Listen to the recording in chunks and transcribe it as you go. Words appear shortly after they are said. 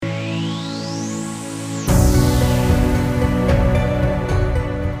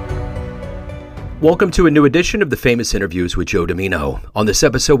Welcome to a new edition of the Famous Interviews with Joe Domino. On this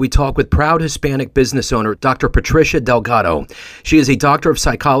episode, we talk with proud Hispanic business owner Dr. Patricia Delgado. She is a doctor of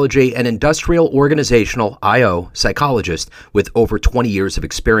psychology and industrial organizational (IO) psychologist with over 20 years of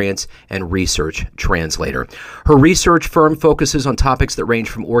experience and research translator. Her research firm focuses on topics that range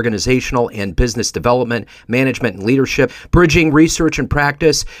from organizational and business development, management and leadership, bridging research and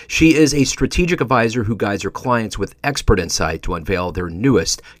practice. She is a strategic advisor who guides her clients with expert insight to unveil their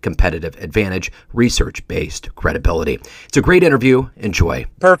newest competitive advantage, research-based credibility. It's a great interview. Enjoy.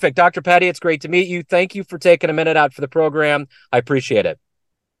 Perfect. Dr. Patty, it's great to meet you. Thank you for taking a minute out for the program. I appreciate it.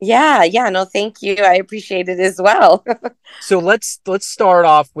 Yeah, no, thank you. I appreciate it as well. So let's start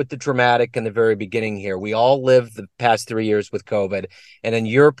off with the dramatic in the very beginning here. We all lived the past 3 years with COVID, and in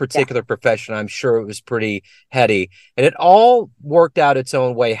your particular profession, I'm sure it was pretty heady, and it all worked out its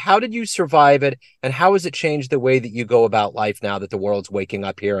own way. How did you survive it, and how has it changed the way that you go about life now that the world's waking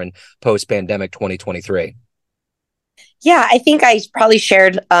up here in post-pandemic 2023? Yeah, I think I probably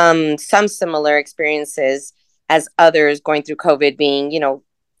shared some similar experiences as others going through COVID, being,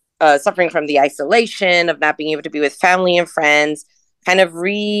 suffering from the isolation of not being able to be with family and friends, kind of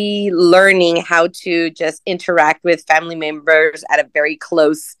relearning how to just interact with family members at a very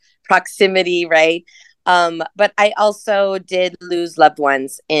close proximity, right? But I also did lose loved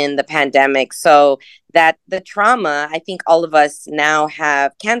ones in the pandemic. So that the trauma, I think all of us now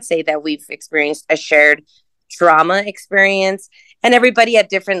can say that we've experienced a shared trauma experience, and everybody at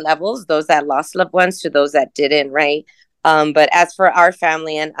different levels, those that lost loved ones to those that didn't, right? But as for our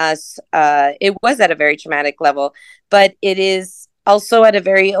family and us, it was at a very traumatic level, but it is also at a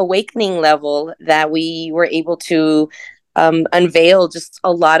very awakening level that we were able to unveil just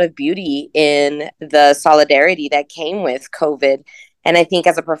a lot of beauty in the solidarity that came with COVID. And I think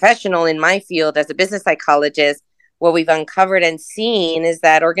as a professional in my field, as a business psychologist, what we've uncovered and seen is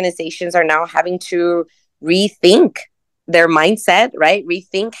that organizations are now having to rethink their mindset, right?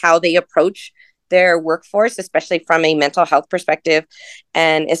 Rethink how they approach their workforce, especially from a mental health perspective,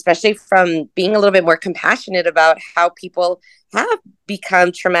 and especially from being a little bit more compassionate about how people have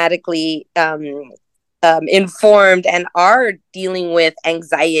become traumatically informed and are dealing with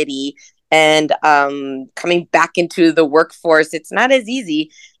anxiety and coming back into the workforce. It's not as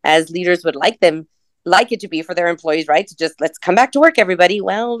easy as leaders would like it to be for their employees, right? To just, let's come back to work, everybody.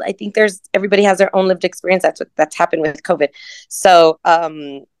 Well, I think everybody has their own lived experience. That's happened with COVID. So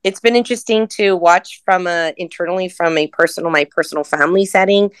it's been interesting to watch internally from my personal family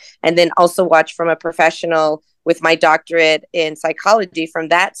setting, and then also watch from a professional with my doctorate in psychology from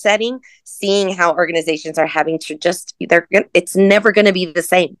that setting, seeing how organizations are having to it's never going to be the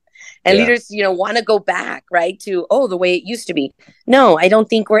same. And leaders, want to go back, right, to, the way it used to be. No, I don't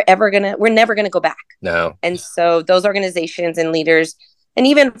think we're never going to go back. No. And so those organizations and leaders, and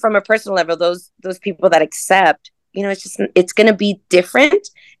even from a personal level, those people that accept, it's going to be different.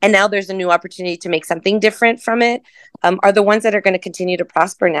 And now there's a new opportunity to make something different from it, are the ones that are going to continue to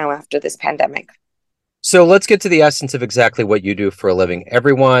prosper now after this pandemic. So let's get to the essence of exactly what you do for a living.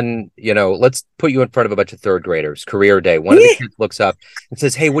 Everyone, let's put you in front of a bunch of third graders, career day. One of the kids looks up and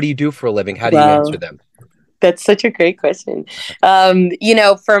says, "Hey, what do you do for a living?" How do you answer them? That's such a great question.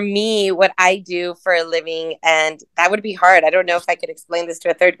 For me, what I do for a living, and that would be hard. I don't know if I could explain this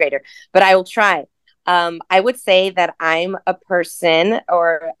to a third grader, but I will try. I would say that I'm a person,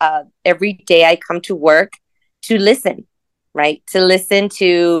 or every day I come to work to listen. Right? To listen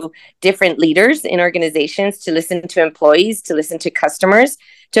to different leaders in organizations, to listen to employees, to listen to customers,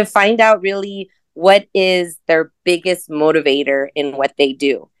 to find out really what is their biggest motivator in what they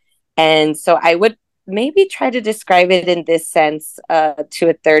do. And so I would maybe try to describe it in this sense to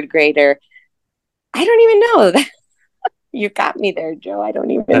a third grader. I don't even know. You got me there, Joe. I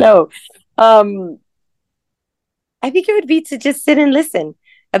don't even know. I think it would be to just sit and listen,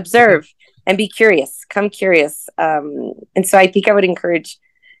 observe, and be curious, come curious. And so I think I would encourage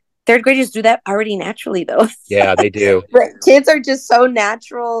third graders do that already naturally, though. Yeah, they do. Kids are just so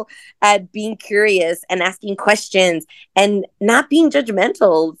natural at being curious and asking questions and not being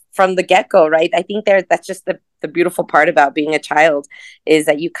judgmental from the get-go, right? I think that's just the beautiful part about being a child, is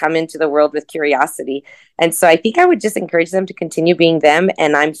that you come into the world with curiosity. And so I think I would just encourage them to continue being them,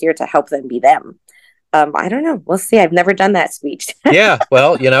 and I'm here to help them be them. I don't know. We'll see. I've never done that speech. Yeah.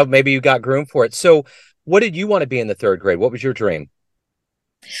 Well, maybe you got groomed for it. So what did you want to be in the third grade? What was your dream?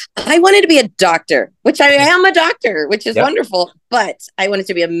 I wanted to be a doctor, which I am a doctor, which is wonderful, but I wanted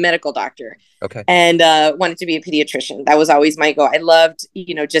to be a medical doctor. Okay. And wanted to be a pediatrician. That was always my goal. I loved,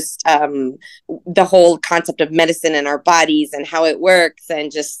 just the whole concept of medicine and our bodies and how it works,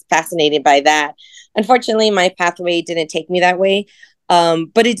 and just fascinated by that. Unfortunately, my pathway didn't take me that way.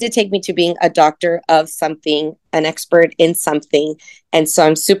 But it did take me to being a doctor of something, an expert in something. And so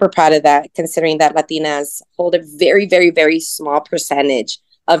I'm super proud of that, considering that Latinas hold a very, very, very small percentage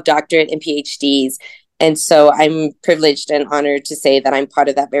of doctorate and PhDs. And so I'm privileged and honored to say that I'm part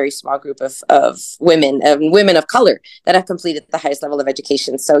of that very small group of women, women of color that have completed the highest level of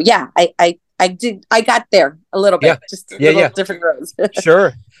education. So yeah, I got there a little Yeah. bit, just a Yeah. little Yeah. different roads.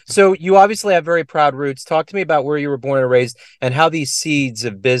 Sure. So you obviously have very proud roots. Talk to me about where you were born and raised and how these seeds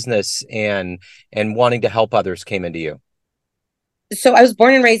of business and wanting to help others came into you. So I was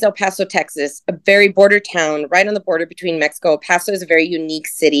born and raised El Paso, Texas, a very border town right on the border between Mexico. El Paso is a very unique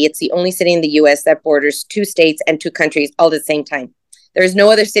city. It's the only city in the US that borders two states and two countries all at the same time. There's no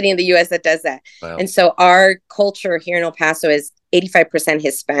other city in the US that does that. Wow. And so our culture here in El Paso is 85%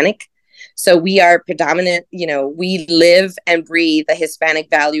 Hispanic. So we are predominant, we live and breathe the Hispanic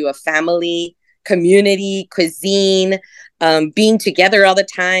value of family, community, cuisine, being together all the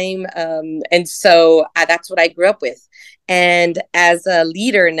time. And so that's what I grew up with. And as a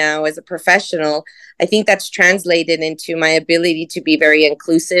leader now, as a professional, I think that's translated into my ability to be very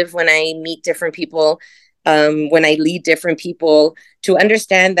inclusive when I meet different people, when I lead different people, to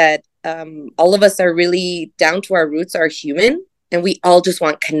understand that all of us are really down to our roots, are human, and we all just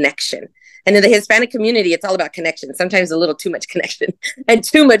want connection. And in the Hispanic community, it's all about connection, sometimes a little too much connection and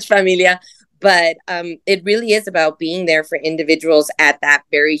too much familia. But it really is about being there for individuals at that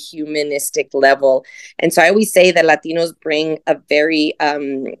very humanistic level. And so I always say that Latinos bring a very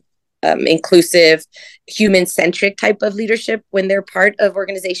inclusive, human-centric type of leadership when they're part of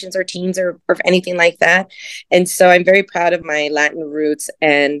organizations or teams or anything like that. And so I'm very proud of my Latin roots.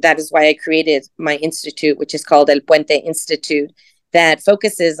 And that is why I created my institute, which is called El Puente Institute, that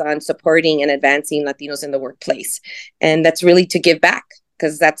focuses on supporting and advancing Latinos in the workplace. And that's really to give back,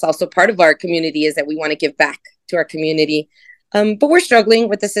 because that's also part of our community, is that we want to give back to our community. But we're struggling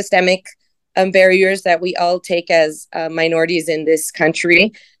with the systemic barriers that we all take as minorities in this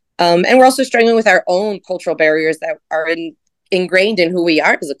country. And we're also struggling with our own cultural barriers that are ingrained in who we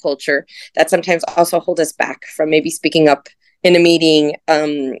are as a culture, that sometimes also hold us back from maybe speaking up in a meeting,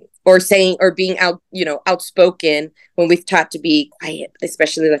 or saying, or being outspoken when we've taught to be quiet,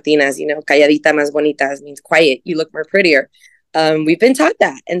 especially Latinas, calladita más bonita means quiet, you look more prettier. We've been taught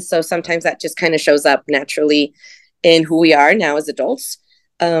that. And so sometimes that just kind of shows up naturally in who we are now as adults.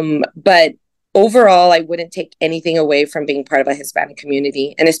 But overall, I wouldn't take anything away from being part of a Hispanic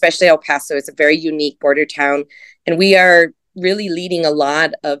community. And especially El Paso, it's a very unique border town. And we are really leading a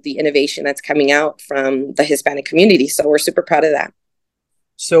lot of the innovation that's coming out from the Hispanic community. So we're super proud of that.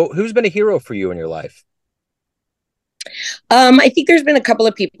 So who's been a hero for you in your life? I think there's been a couple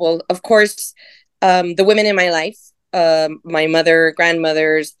of people. Of course, the women in my life, my mother,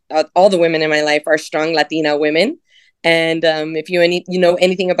 grandmothers, all the women in my life are strong Latina women. And if you know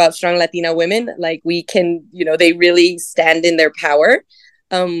anything about strong Latina women, like we can, they really stand in their power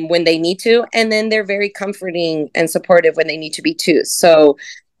when they need to. And then they're very comforting and supportive when they need to be too. So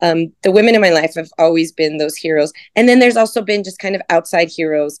the women in my life have always been those heroes. And then there's also been just kind of outside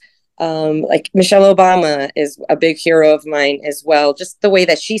heroes. Like Michelle Obama is a big hero of mine as well. Just the way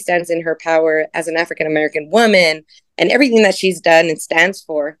that she stands in her power as an African-American woman, and everything that she's done and stands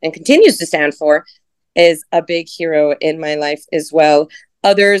for and continues to stand for is a big hero in my life as well.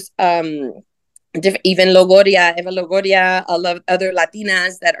 Others, even Eva Logoria, a lot of other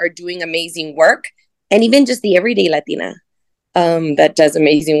Latinas that are doing amazing work, and even just the everyday Latina that does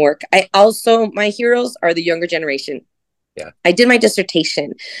amazing work. My heroes are the younger generation. Yeah. I did my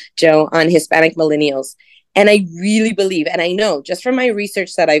dissertation, Joe, on Hispanic millennials. And I really believe, and I know just from my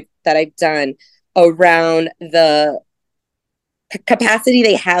research that I've done around the capacity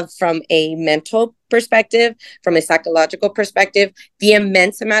they have from a mental perspective, from a psychological perspective, the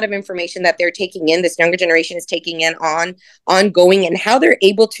immense amount of information that they're taking in, this younger generation is taking in ongoing, and how they're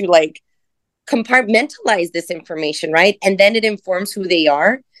able to compartmentalize this information, right? And then it informs who they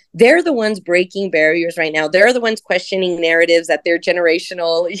are. They're the ones breaking barriers right now. They're the ones questioning narratives that their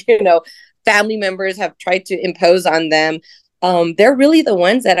generational, family members have tried to impose on them. They're really the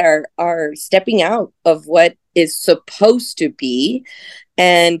ones that are stepping out of what is supposed to be.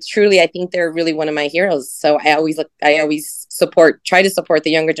 And truly, I think they're really one of my heroes. So I always try to support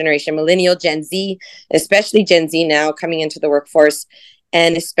the younger generation, millennial, Gen Z, especially Gen Z now coming into the workforce.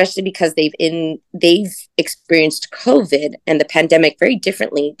 And especially because they've experienced COVID and the pandemic very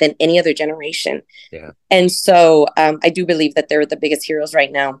differently than any other generation. Yeah. And so I do believe that they're the biggest heroes right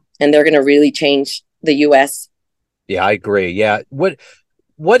now, and they're going to really change the U.S. Yeah, I agree. Yeah.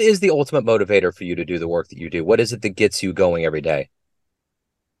 What is the ultimate motivator for you to do the work that you do? What is it that gets you going every day?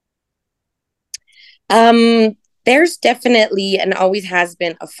 There's definitely and always has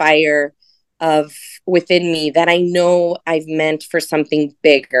been a fire of within me that I know I've meant for something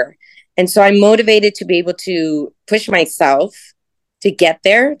bigger. And so I'm motivated to be able to push myself to get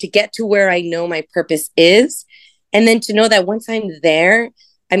there, to get to where I know my purpose is. And then to know that once I'm there,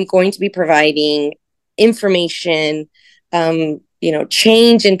 I'm going to be providing information,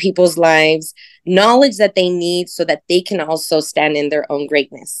 change in people's lives, knowledge that they need so that they can also stand in their own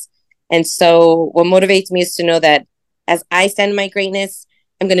greatness. And so what motivates me is to know that as I stand in my greatness,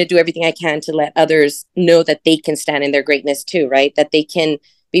 I'm going to do everything I can to let others know that they can stand in their greatness too, right? That they can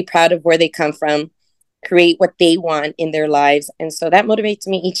be proud of where they come from, create what they want in their lives. And so that motivates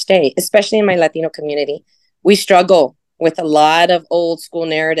me each day, especially in my Latino community. We struggle with a lot of old school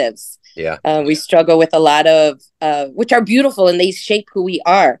narratives. Yeah. We struggle with a lot of, which are beautiful and they shape who we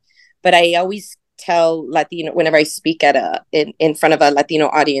are. But I always tell Latino, whenever I speak in front of a Latino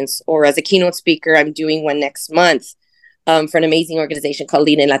audience or as a keynote speaker, I'm doing one next month for an amazing organization called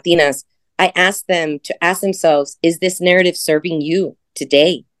Lead in Latinas. I ask them to ask themselves, is this narrative serving you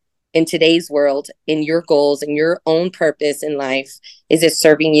today, in today's world, in your goals, in your own purpose in life? Is it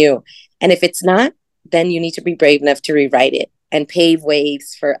serving you? And if it's not, then you need to be brave enough to rewrite it and pave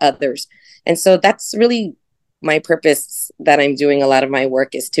ways for others. And so that's really my purpose that I'm doing a lot of my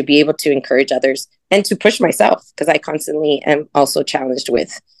work, is to be able to encourage others and to push myself, because I constantly am also challenged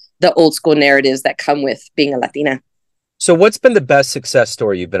with the old school narratives that come with being a Latina. So what's been the best success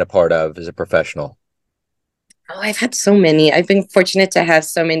story you've been a part of as a professional? Oh, I've had so many. I've been fortunate to have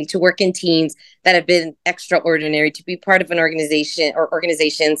so many, to work in teams that have been extraordinary, to be part of an organization or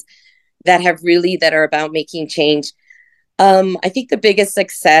organizations that are about making change. I think the biggest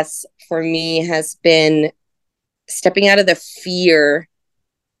success for me has been stepping out of the fear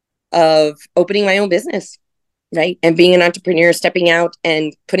of opening my own business, right? And being an entrepreneur, stepping out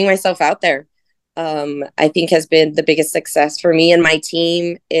and putting myself out there. I think has been the biggest success for me and my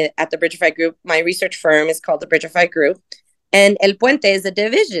team at the Bridgerify Group. My research firm is called the Bridgerify Group, and El Puente is a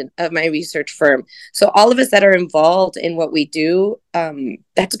division of my research firm. So all of us that are involved in what we do,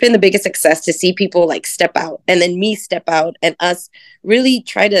 that's been the biggest success, to see people like step out and then me step out and us really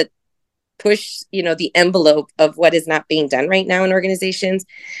try to push, the envelope of what is not being done right now in organizations.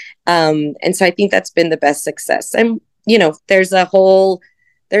 And so I think that's been the best success. And, there's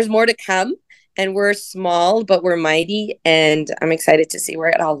more to come. And we're small, but we're mighty. And I'm excited to see where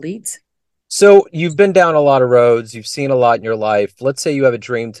it all leads. So you've been down a lot of roads. You've seen a lot in your life. Let's say you have a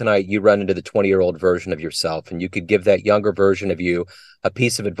dream tonight. You run into the 20-year-old version of yourself, and you could give that younger version of you a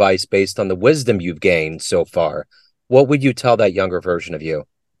piece of advice based on the wisdom you've gained so far. What would you tell that younger version of you?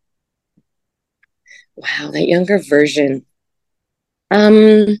 Wow, that younger version.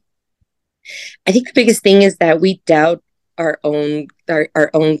 I think the biggest thing is that we doubt our own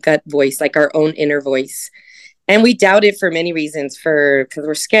gut voice, like our own inner voice. And we doubt it for many reasons, because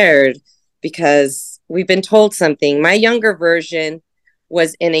we're scared, because we've been told something. My younger version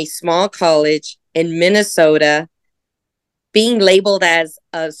was in a small college in Minnesota, being labeled as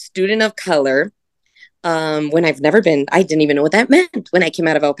a student of color, when I've never been. I didn't even know what that meant when I came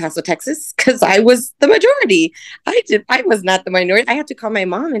out of El Paso, Texas, because I was the majority. I was not the minority. I had to call my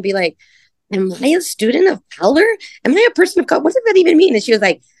mom and be like, am I a student of color? Am I a person of color? What does that even mean? And she was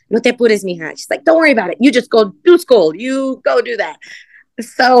like, no te apures, mija. She's like, don't worry about it. You just go do school. You go do that.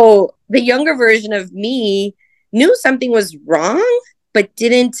 So the younger version of me knew something was wrong, but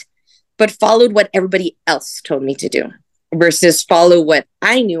followed what everybody else told me to do versus follow what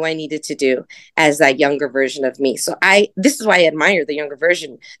I knew I needed to do as that younger version of me. So this is why I admire the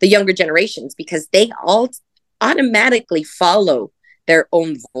younger generations, because they all automatically follow their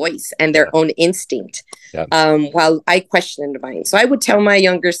own voice and their own instinct, while I questioned mine. So I would tell my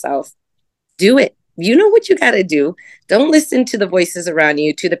younger self, do it. You know what you got to do. Don't listen to the voices around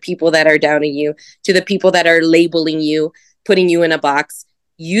you, to the people that are downing you, to the people that are labeling you, putting you in a box.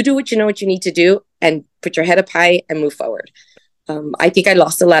 You do what you need to do and put your head up high and move forward. I think I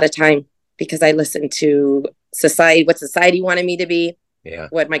lost a lot of time because I listened to society, what society wanted me to be,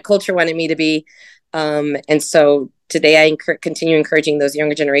 what my culture wanted me to be. And so today I continue encouraging those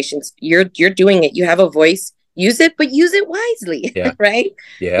younger generations. You're doing it. You have a voice. Use it, but use it wisely, right?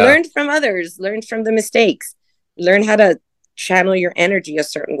 Yeah. Learn from others. Learn from the mistakes. Learn how to channel your energy a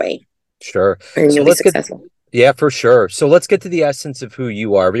certain way. Sure. And you'll be successful. Yeah, for sure. So let's get to the essence of who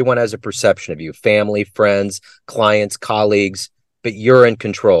you are. Everyone has a perception of you: family, friends, clients, colleagues, but you're in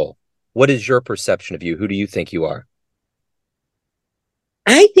control. What is your perception of you? Who do you think you are?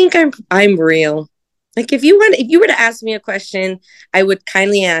 I think I'm real. Like if you were to ask me a question, I would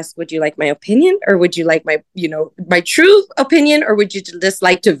kindly ask, would you like my opinion or would you like my, my true opinion, or would you just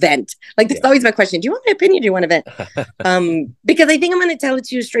like to vent? Like that's Yeah. always my question. Do you want my opinion? Do you want to vent? Because I think I'm going to tell it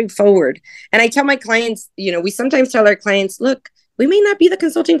to you straightforward. And I tell my clients, we sometimes tell our clients, look, we may not be the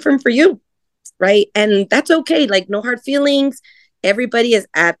consulting firm for you, right? And that's okay. Like no hard feelings. Everybody is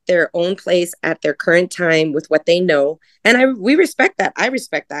at their own place at their current time with what they know. And we respect that. I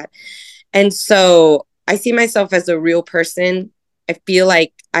respect that. And so I see myself as a real person. I feel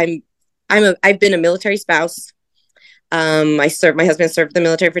like I've been a military spouse. My husband served the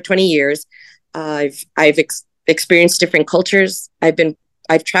military for 20 years. I've experienced different cultures.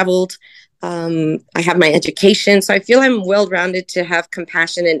 I've traveled. I have my education. So I feel I'm well-rounded to have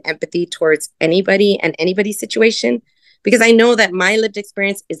compassion and empathy towards anybody and anybody's situation, because I know that my lived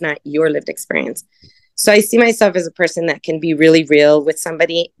experience is not your lived experience. So I see myself as a person that can be really real with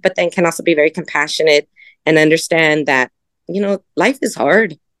somebody, but then can also be very compassionate and understand that, life is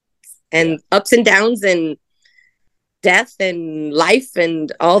hard and ups and downs and death and life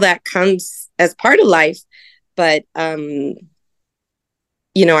and all that comes as part of life. But, I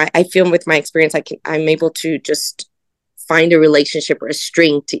feel with my experience, I'm able to just find a relationship or a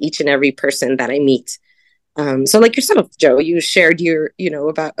string to each and every person that I meet. So like yourself, Joe, you shared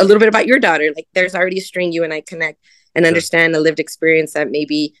about a little bit about your daughter. Like there's already a string you and I connect and understand a lived experience that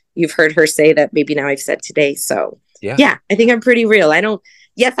maybe you've heard her say that maybe now I've said today. So yeah, I think I'm pretty real.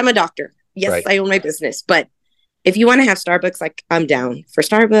 Yes, I'm a doctor. Yes, I own my business. But if you want to have Starbucks, like I'm down for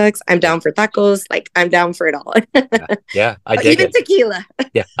Starbucks. I'm down for tacos. Like I'm down for it all. Yeah, I dig even it. Tequila.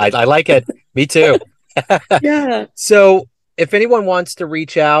 Yeah, I like it. Me too. Yeah. So if anyone wants to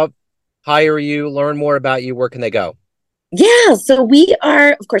reach out, hire you, learn more about you, where can they go? Yeah, so we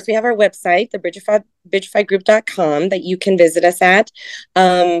have our website, the bridgifygroup.com, that you can visit us at.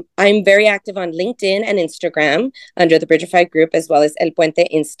 I'm very active on LinkedIn and Instagram under the Bridgify Group, as well as El Puente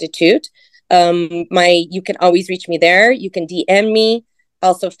Institute. You can always reach me there. You can DM me,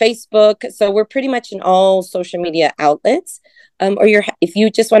 also Facebook. So we're pretty much in all social media outlets. If you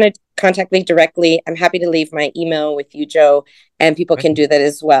just want to contact me directly, I'm happy to leave my email with you, Joe, and people can do that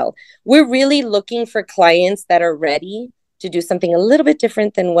as well. We're really looking for clients that are ready to do something a little bit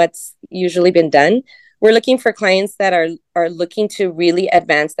different than what's usually been done. We're looking for clients that are looking to really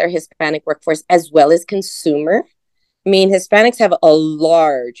advance their Hispanic workforce as well as consumer. I mean, Hispanics have a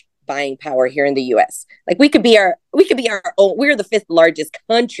large buying power here in the US. Like we could be our own, we're the fifth largest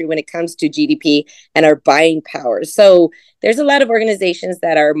country when it comes to GDP and our buying power. So there's a lot of organizations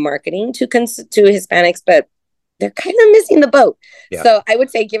that are marketing to Hispanics, but they're kind of missing the boat. Yeah. So I would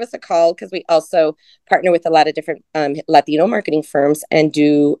say give us a call, because we also partner with a lot of different Latino marketing firms and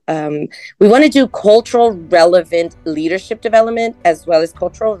we want to do cultural relevant leadership development as well as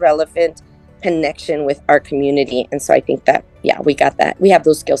cultural relevant connection with our community. And so I think that, we got that. We have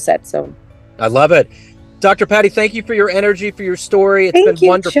those skill sets. So I love it. Dr. Patty, thank you for your energy, for your story. It's been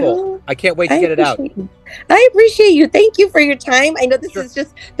wonderful. Joe. I can't wait to get it out. I appreciate you. Thank you for your time. I know this is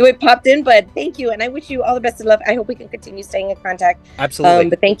just the way it popped in, but thank you. And I wish you all the best of luck. I hope we can continue staying in contact. Absolutely.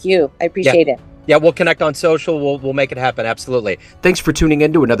 But thank you. I appreciate it. Yeah, we'll connect on social. We'll make it happen. Absolutely. Thanks for tuning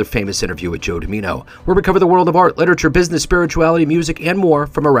in to another famous interview with Joe Dimino, where we cover the world of art, literature, business, spirituality, music, and more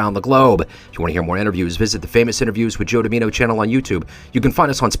from around the globe. If you want to hear more interviews, visit the Famous Interviews with Joe Dimino channel on YouTube. You can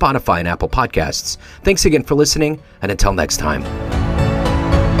find us on Spotify and Apple Podcasts. Thanks again for listening, and until next time.